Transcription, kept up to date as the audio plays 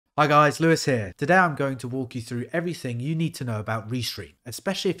Hi guys, Lewis here. Today I'm going to walk you through everything you need to know about Restream,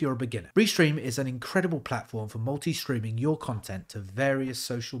 especially if you're a beginner. Restream is an incredible platform for multi-streaming your content to various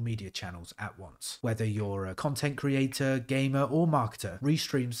social media channels at once. Whether you're a content creator, gamer, or marketer,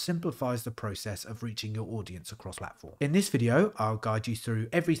 Restream simplifies the process of reaching your audience across platforms. In this video, I'll guide you through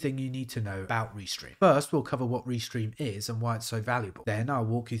everything you need to know about Restream. First, we'll cover what Restream is and why it's so valuable. Then I'll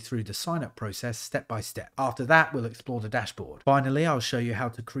walk you through the sign-up process step by step. After that, we'll explore the dashboard. Finally, I'll show you how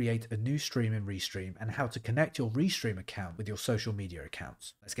to create a new stream in Restream and how to connect your Restream account with your social media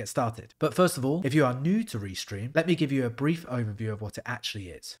accounts. Let's get started. But first of all, if you are new to Restream, let me give you a brief overview of what it actually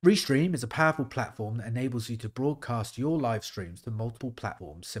is. Restream is a powerful platform that enables you to broadcast your live streams to multiple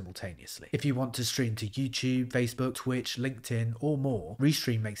platforms simultaneously. If you want to stream to YouTube, Facebook, Twitch, LinkedIn, or more,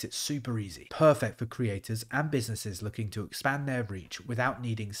 Restream makes it super easy. Perfect for creators and businesses looking to expand their reach without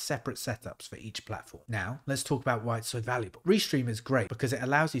needing separate setups for each platform. Now, let's talk about why it's so valuable. Restream is great because it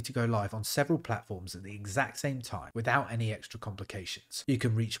allows you to go live on several platforms at the exact same time without any extra complications. You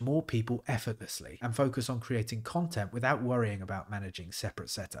can reach more people effortlessly and focus on creating content without worrying about managing separate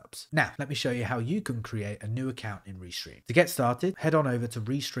setups. Now, let me show you how you can create a new account in Restream. To get started, head on over to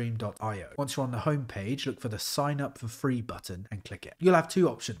restream.io. Once you're on the home page, look for the sign up for free button and click it. You'll have two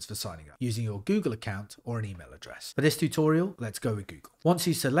options for signing up, using your Google account or an email address. For this tutorial, let's go with Google. Once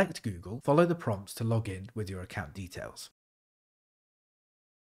you select Google, follow the prompts to log in with your account details.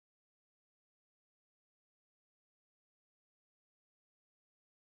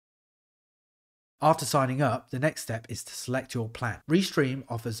 After signing up, the next step is to select your plan. Restream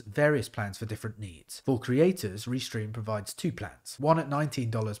offers various plans for different needs. For creators, Restream provides two plans, one at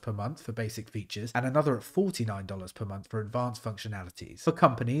 $19 per month for basic features and another at $49 per month for advanced functionalities. For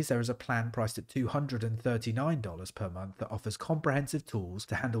companies, there is a plan priced at $239 per month that offers comprehensive tools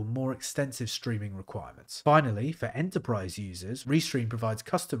to handle more extensive streaming requirements. Finally, for enterprise users, Restream provides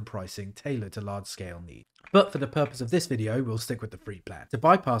custom pricing tailored to large-scale needs. But for the purpose of this video, we'll stick with the free plan. To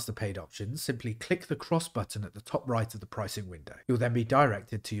bypass the paid options, simply click the cross button at the top right of the pricing window. You'll then be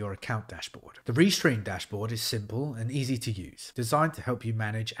directed to your account dashboard. The Restream dashboard is simple and easy to use, designed to help you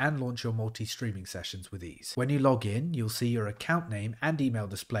manage and launch your multi-streaming sessions with ease. When you log in, you'll see your account name and email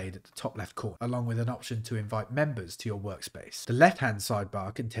displayed at the top left corner, along with an option to invite members to your workspace. The left-hand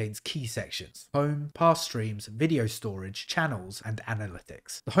sidebar contains key sections: home, past streams, video storage, channels, and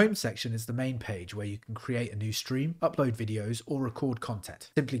analytics. The home section is the main page where you can create a new stream, upload videos, or record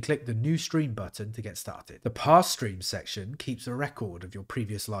content. Simply click the new stream button to get started. The past stream section keeps a record of your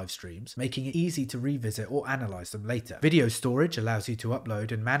previous live streams, making it easy to revisit or analyze them later. Video storage allows you to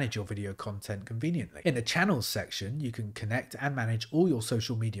upload and manage your video content conveniently. In the channels section, you can connect and manage all your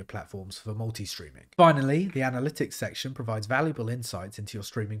social media platforms for multi-streaming. Finally, the analytics section provides valuable insights into your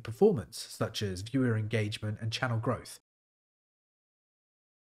streaming performance, such as viewer engagement and channel growth.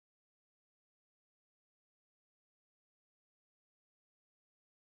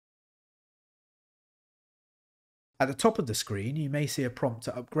 At the top of the screen, you may see a prompt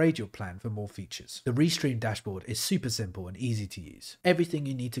to upgrade your plan for more features. The Restream dashboard is super simple and easy to use. Everything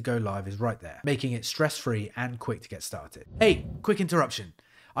you need to go live is right there, making it stress-free and quick to get started. Hey, quick interruption.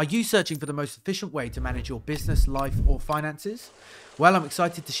 Are you searching for the most efficient way to manage your business, life, or finances? Well, I'm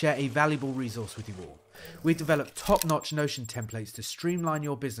excited to share a valuable resource with you all. We've developed top-notch Notion templates to streamline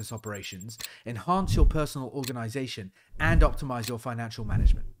your business operations, enhance your personal organization, and optimize your financial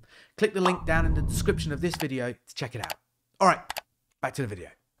management. Click the link down in the description of this video to check it out. Alright, back to the video.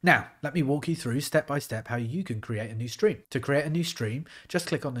 Now, let me walk you through step by step how you can create a new stream. To create a new stream, just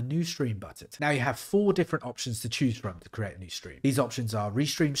click on the new stream button. Now you have 4 different options to choose from to create a new stream. These options are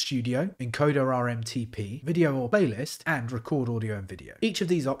Restream Studio, Encoder RMTP, Video or Playlist, and Record Audio and Video. Each of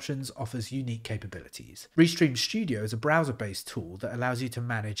these options offers unique capabilities. Restream Studio is a browser-based tool that allows you to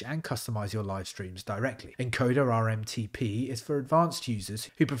manage and customize your live streams directly. Encoder RMTP is for advanced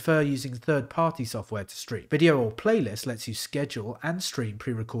users who prefer using third-party software to stream. Video or Playlist lets you schedule and stream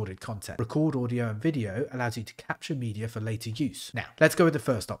pre-recorded content. Record Audio and Video allows you to capture media for later use. Now, let's go with the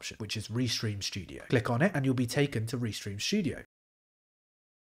first option, which is Restream Studio. Click on it and you'll be taken to Restream Studio.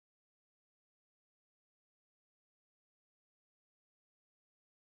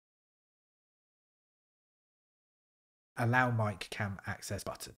 Allow mic cam access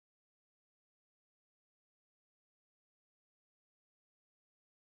button.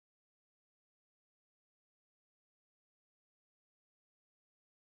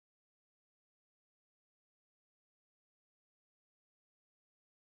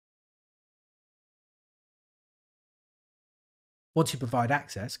 Once you provide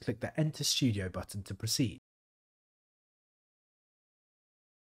access, click the Enter Studio button to proceed.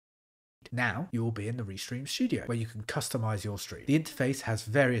 Now you will be in the Restream studio where you can customize your stream. The interface has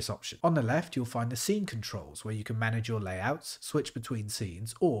various options. On the left, you'll find the scene controls where you can manage your layouts, switch between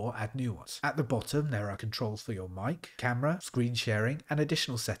scenes, or add new ones. At the bottom, there are controls for your mic, camera, screen sharing, and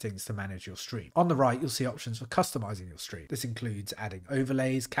additional settings to manage your stream. On the right, you'll see options for customizing your stream. This includes adding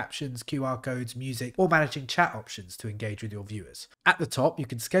overlays, captions, QR codes, music, or managing chat options to engage with your viewers. At the top, you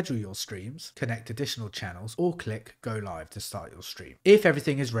can schedule your streams, connect additional channels, or click Go Live to start your stream. If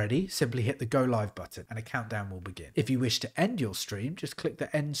everything is ready, simply hit the Go Live button and a countdown will begin. If you wish to end your stream, just click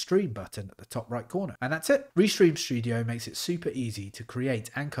the End Stream button at the top right corner. And that's it. Restream Studio makes it super easy to create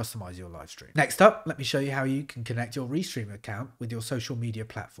and customize your live stream. Next up, let me show you how you can connect your Restream account with your social media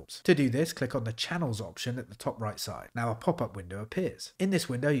platforms. To do this, click on the Channels option at the top right side. Now a pop-up window appears. In this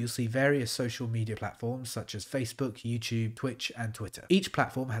window, you'll see various social media platforms such as Facebook, YouTube, Twitch, and Twitter. Each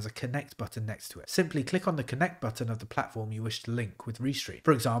platform has a Connect button next to it. Simply click on the Connect button of the platform you wish to link with Restream.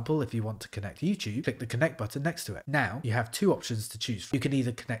 For example, if you want to connect YouTube, click the Connect button next to it. Now you have two options to choose from. You can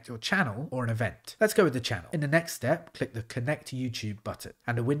either connect your channel or an event. Let's go with the channel. In the next step, click the Connect YouTube button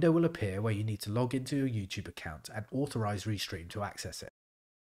and a window will appear where you need to log into your YouTube account and authorize Restream to access it.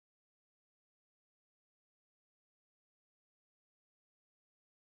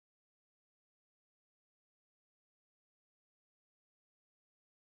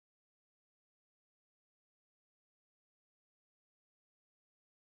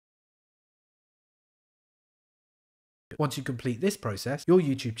 Once you complete this process, your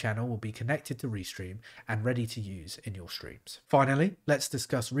YouTube channel will be connected to Restream and ready to use in your streams. Finally, let's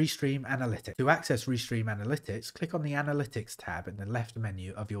discuss Restream Analytics. To access Restream Analytics, click on the Analytics tab in the left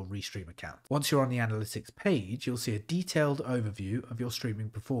menu of your Restream account. Once you're on the Analytics page, you'll see a detailed overview of your streaming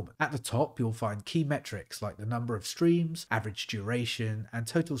performance. At the top, you'll find key metrics like the number of streams, average duration, and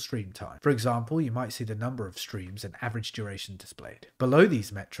total stream time. For example, you might see the number of streams and average duration displayed. Below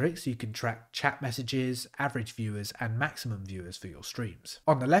these metrics, you can track chat messages, average viewers, and maximum viewers for your streams.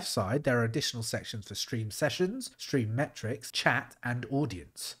 On the left side, there are additional sections for stream sessions, stream metrics, chat, and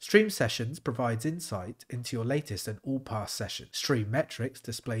audience. Stream sessions provides insight into your latest and all past sessions. Stream metrics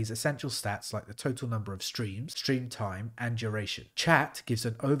displays essential stats like the total number of streams, stream time, and duration. Chat gives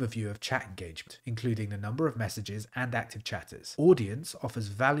an overview of chat engagement, including the number of messages and active chatters. Audience offers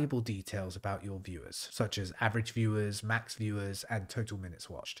valuable details about your viewers, such as average viewers, max viewers, and total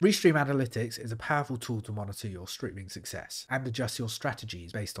minutes watched. Restream Analytics is a powerful tool to monitor your streaming success and adjust your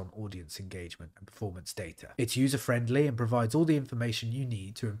strategies based on audience engagement and performance data. It's user-friendly and provides all the information you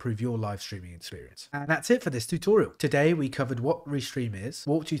need to improve your live streaming experience. And that's it for this tutorial. Today we covered what Restream is,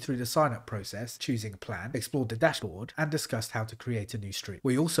 walked you through the sign-up process, choosing a plan, explored the dashboard, and discussed how to create a new stream.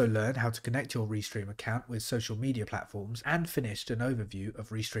 We also learned how to connect your Restream account with social media platforms and finished an overview of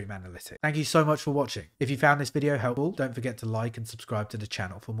Restream Analytics. Thank you so much for watching. If you found this video helpful, don't forget to like and subscribe to the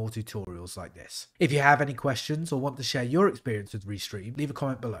channel for more tutorials like this. If you have any questions or want to share your experience with Restream, leave a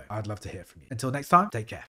comment below. I'd love to hear from you. Until next time, take care.